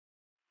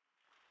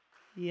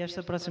E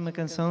esta próxima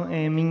canção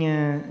é a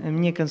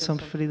minha canção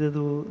preferida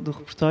do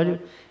repertório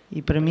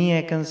e para mim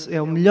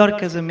é o melhor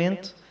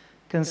casamento,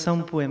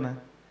 canção-poema.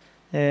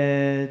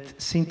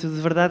 Sinto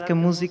de verdade que a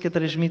música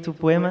transmite o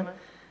poema.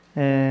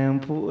 É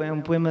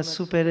um poema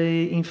super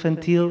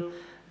infantil,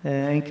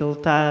 em que ele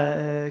está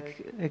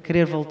a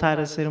querer voltar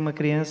a ser uma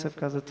criança por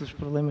causa dos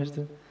problemas de...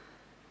 Ele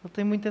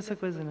tem muito essa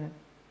coisa, não é?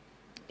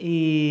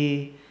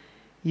 E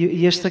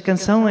esta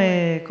canção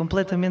é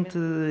completamente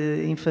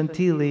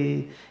infantil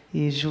e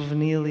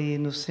juvenil e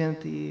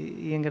inocente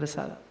e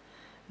engraçada.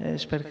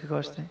 Espero que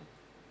gostem.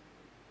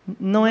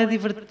 Não é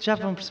divertido, já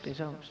vão perceber.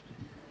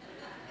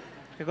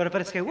 Porque agora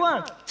parece que é 1,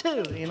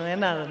 2 e não é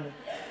nada. Não é?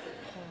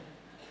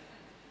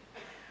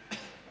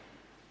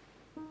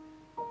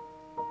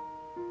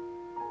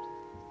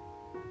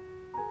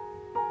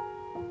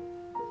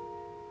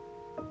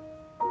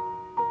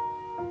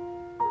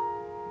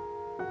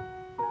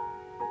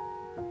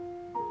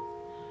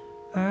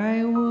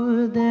 I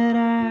would that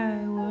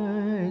I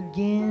were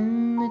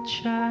again a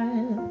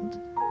child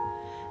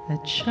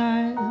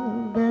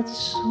that's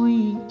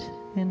sweet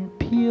and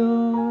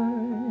pure,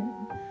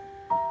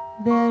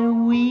 that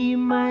we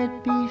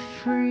might be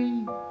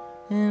free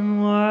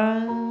and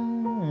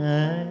wild,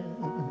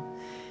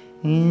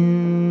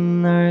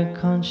 in our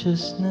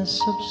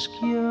consciousness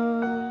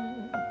obscure,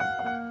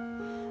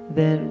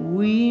 that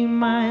we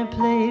might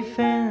play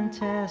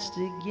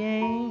fantastic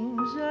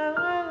games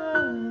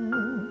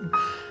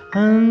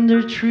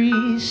under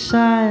trees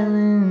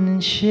silent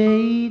and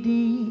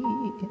shady,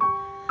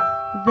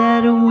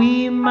 that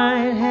we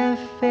might have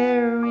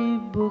fairy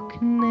book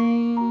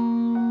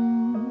names.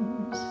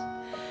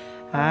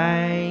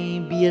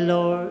 I be a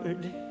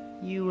lord,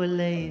 you a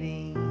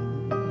lady,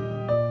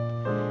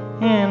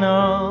 and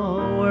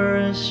all were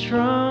a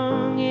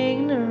strong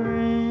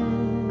ignorance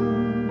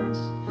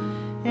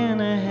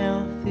and a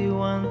healthy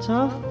want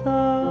of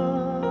thought.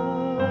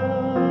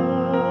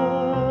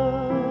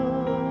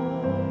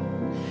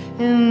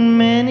 And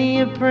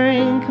many a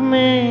prank,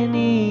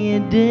 many a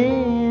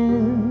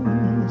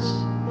dance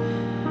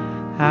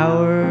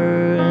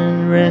our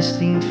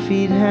unresting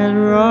feet had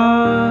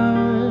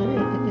wrought,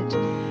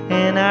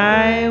 and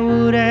I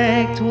would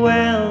act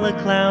well a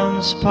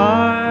clown's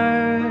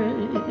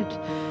part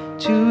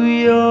to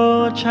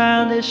your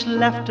childish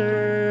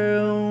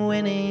laughter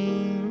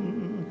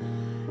winning,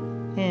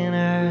 and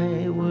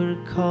I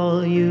would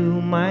call you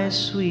my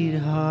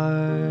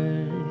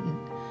sweetheart,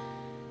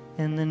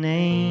 and the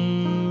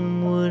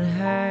name would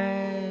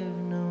have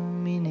no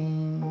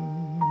meaning.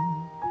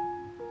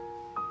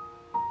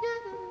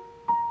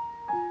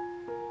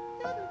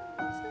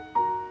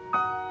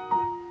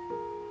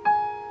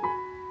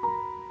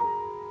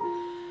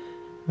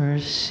 Or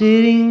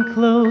sitting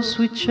close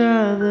to each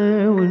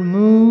other would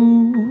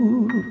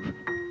move,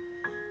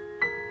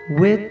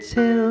 with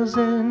tales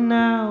that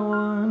now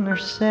on are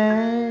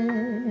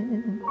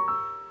sad.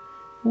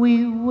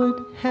 We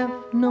would have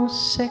no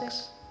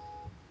sex,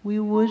 we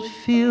would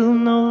feel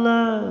no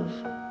love,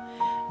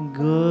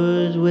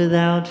 good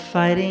without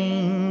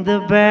fighting the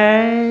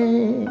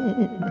bad,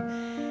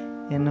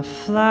 and a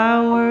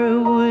flower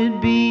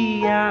would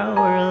be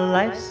our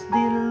life's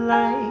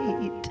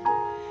delight,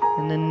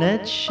 and a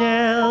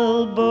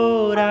nutshell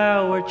boat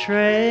our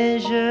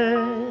treasure.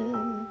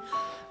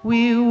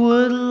 We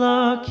would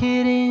lock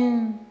it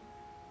in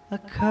a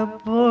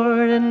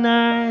cupboard at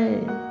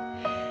night,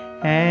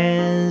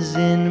 as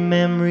in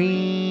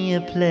memory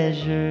a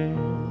pleasure,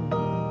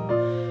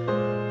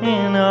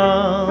 and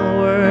all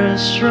were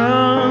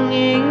strong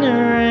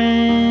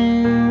ignorance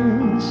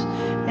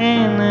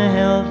and a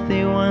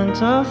healthy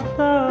want of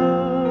thought,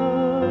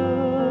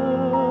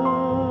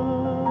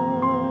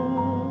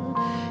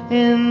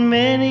 and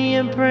many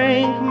a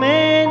prank,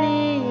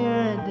 many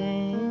a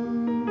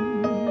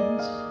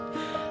dance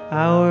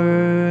our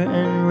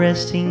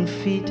unresting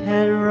feet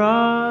had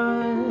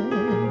wrought,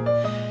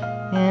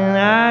 and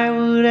I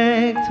would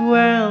act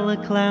well a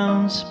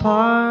clown's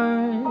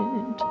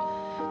part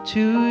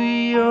to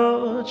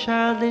your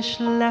childish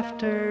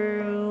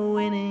laughter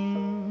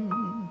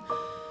winning,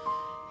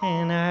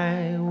 and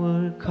I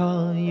would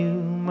call you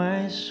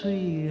my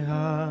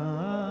sweetheart,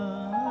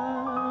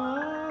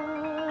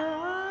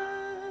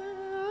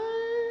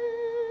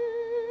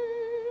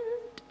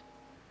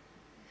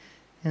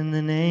 and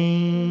the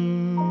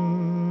name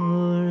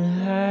would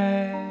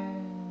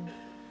have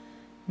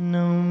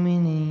no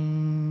meaning.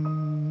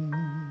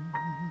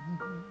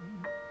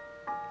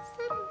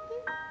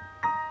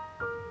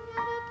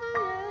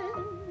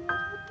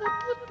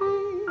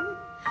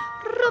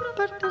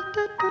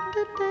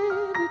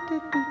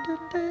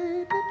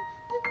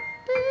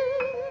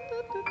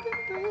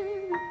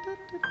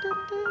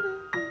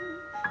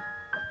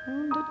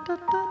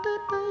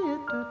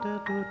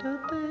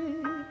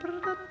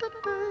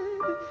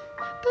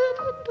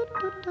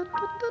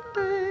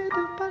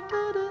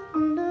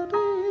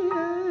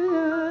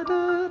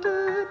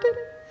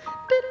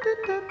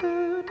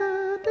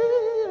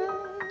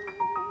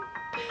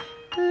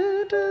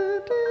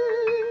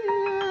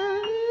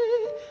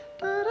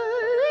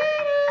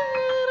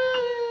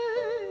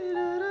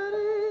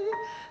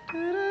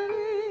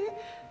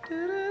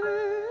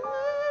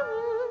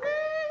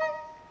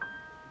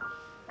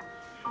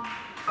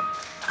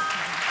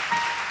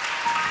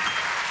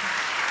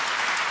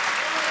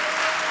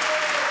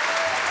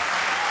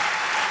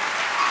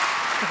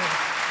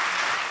 Obrigado.